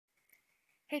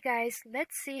Hey guys,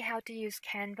 let's see how to use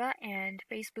Canva and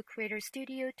Facebook Creator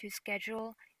Studio to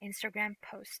schedule Instagram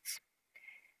posts.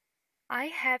 I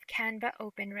have Canva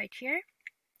open right here,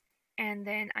 and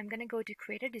then I'm going to go to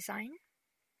Create a Design,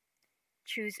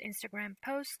 choose Instagram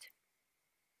Post,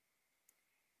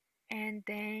 and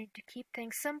then to keep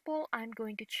things simple, I'm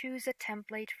going to choose a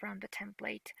template from the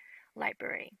template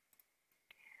library.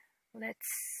 Let's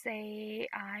say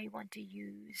I want to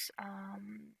use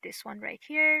this one right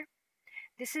here.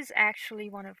 This is actually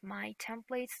one of my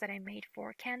templates that I made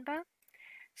for Canva.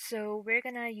 So we're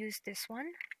gonna use this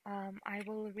one. I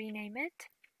will rename it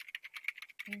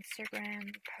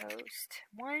Instagram Post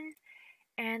 1,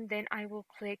 and then I will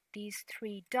click these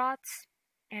three dots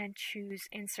and choose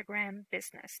Instagram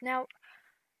Business. Now,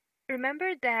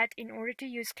 remember that in order to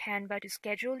use Canva to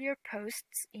schedule your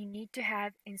posts, you need to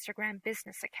have Instagram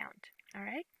Business account. All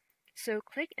right. So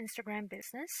click Instagram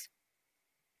Business,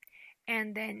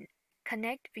 and then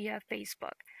connect via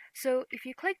Facebook. So if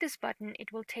you click this button,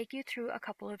 it will take you through a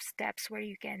couple of steps where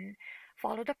you can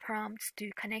follow the prompts to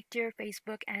connect your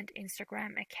Facebook and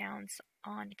Instagram accounts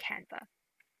on Canva.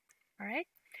 All right.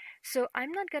 So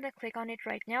I'm not going to click on it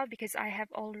right now because I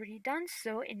have already done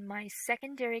so in my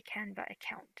secondary Canva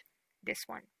account, this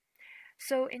one.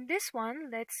 So in this one,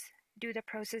 let's do the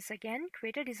process again.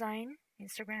 Create a design,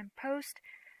 Instagram post,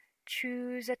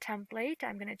 choose a template.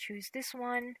 I'm going to choose this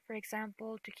one, for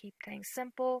example, to keep things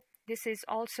simple. This is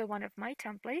also one of my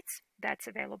templates that's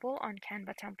available on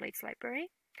Canva Templates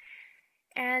library.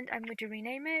 And I'm going to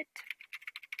rename it.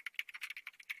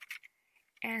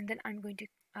 And then I'm going to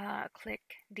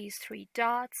click these three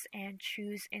dots and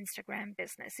choose Instagram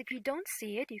Business. If you don't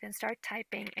see it, you can start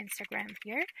typing Instagram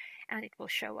here and it will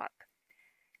show up.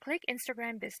 Click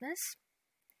Instagram Business.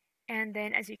 And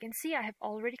then as you can see, I have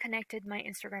already connected my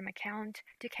Instagram account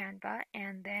to Canva,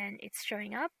 and then it's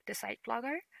showing up, the site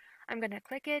blogger. I'm going to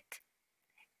click it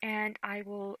and I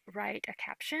will write a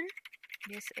caption.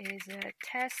 This is a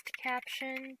test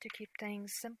caption to keep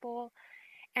things simple.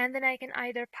 And then I can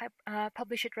either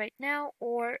publish it right now,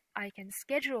 or I can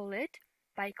schedule it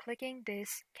by clicking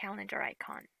this calendar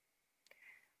icon.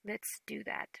 Let's do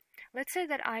that. Let's say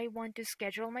that I want to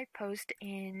schedule my post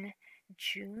in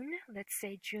June, let's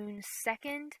say June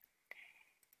 2nd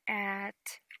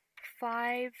at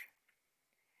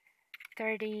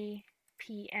 5:30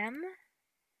 p.m.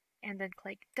 and then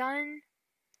click Done,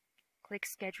 click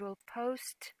Schedule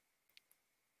Post,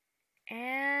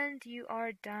 and you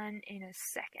are done in a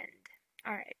second.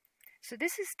 Alright, so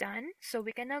this is done. So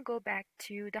we can now go back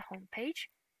to the home page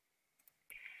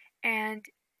and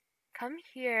come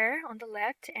here on the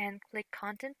left and click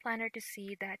Content Planner to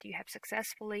see that you have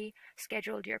successfully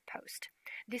scheduled your post.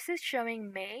 This is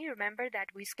showing May. Remember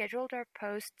that we scheduled our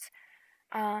posts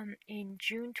in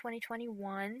June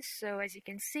 2021. So as you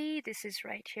can see, this is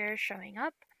right here showing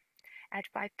up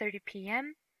at 5:30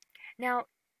 p.m. Now,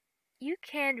 you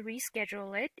can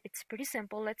reschedule it. It's pretty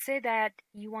simple. Let's say that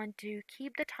you want to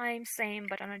keep the time same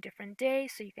but on a different day,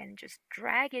 so you can just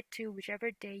drag it to whichever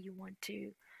day you want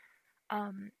to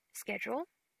schedule.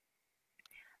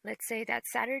 Let's say that's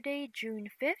Saturday, June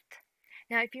 5th.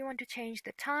 Now, if you want to change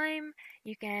the time,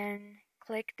 you can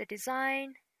click the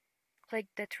design, click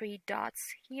the three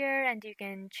dots here, and you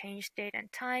can change date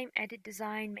and time, edit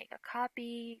design, make a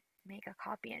copy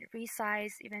and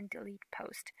resize, even delete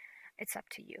post. It's up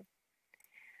to you.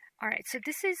 Alright, so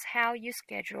this is how you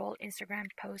schedule Instagram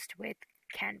post with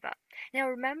Canva. Now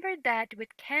remember that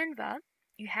with Canva,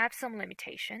 you have some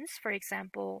limitations. For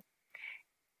example,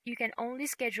 you can only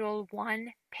schedule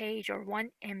one page or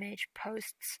one image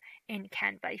posts in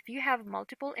Canva. If you have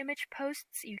multiple image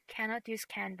posts, you cannot use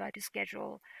Canva to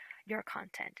schedule your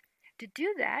content. To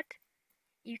do that,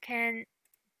 you can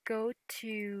go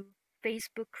to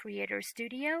Facebook Creator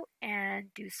Studio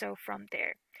and do so from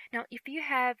there. Now, if you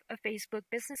have a Facebook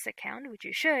business account, which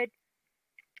you should,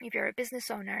 if you're a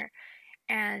business owner,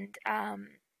 and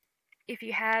if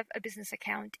you have a business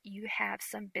account, you have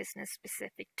some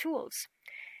business-specific tools.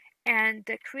 And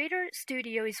the Creator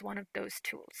Studio is one of those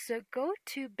tools. So go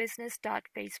to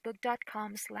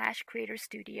business.facebook.com/Creator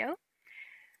Studio.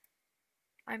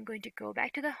 I'm going to go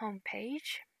back to the home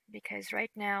page because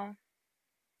right now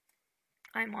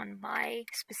I'm on my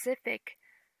specific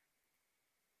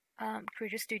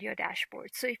Creator Studio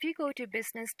dashboard. So if you go to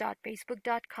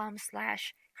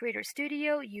business.facebook.com/Creator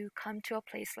Studio, you come to a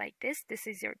place like this. This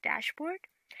is your dashboard.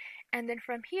 And then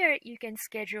from here, you can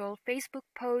schedule Facebook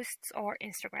posts or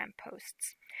Instagram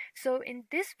posts. So in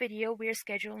this video, we're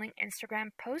scheduling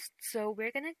Instagram posts. So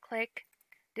we're going to click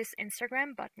this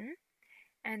Instagram button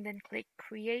and then click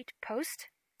Create Post,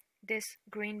 this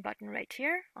green button right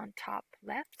here on top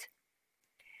left.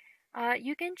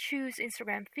 You can choose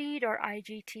Instagram feed or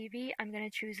IGTV. I'm going to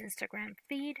choose Instagram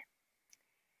feed.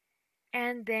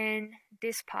 And then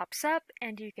this pops up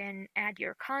and you can add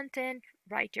your content,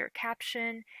 write your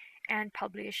caption, and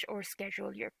publish or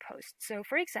schedule your post. So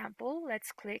for example,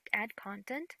 let's click Add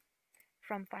Content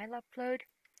from File Upload.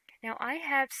 Now I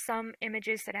have some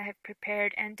images that I have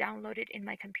prepared and downloaded in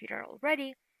my computer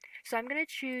already. So I'm going to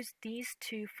choose these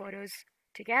two photos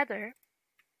together.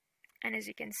 And as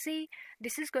you can see,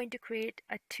 this is going to create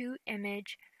a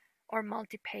 2-image or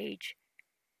multi-page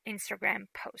Instagram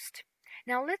post.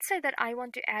 Now let's say that I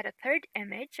want to add a third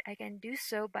image. I can do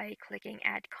so by clicking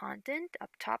Add Content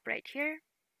up top right here.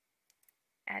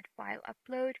 Add File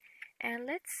Upload. And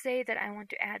let's say that I want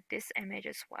to add this image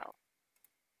as well.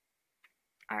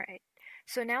 Alright,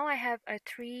 so now I have a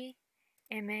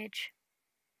 3-image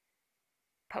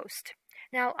post.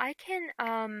 Now I can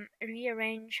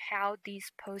rearrange how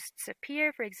these posts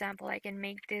appear. For example, I can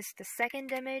make this the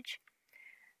second image.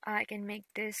 I can make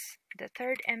this the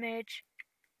third image,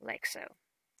 like so.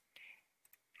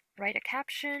 Write a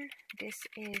caption. This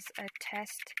is a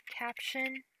test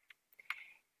caption.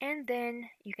 And then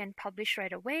you can publish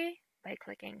right away by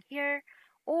clicking here,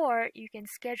 or you can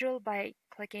schedule by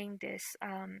clicking this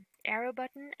arrow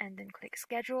button and then click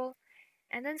schedule,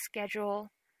 and then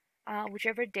schedule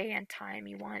whichever day and time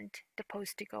you want the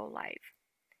post to go live.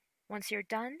 Once you're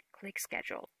done, click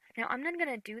schedule. Now I'm not going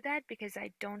to do that because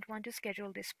I don't want to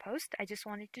schedule this post. I just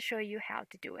wanted to show you how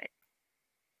to do it.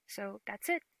 So that's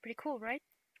it. Pretty cool, right?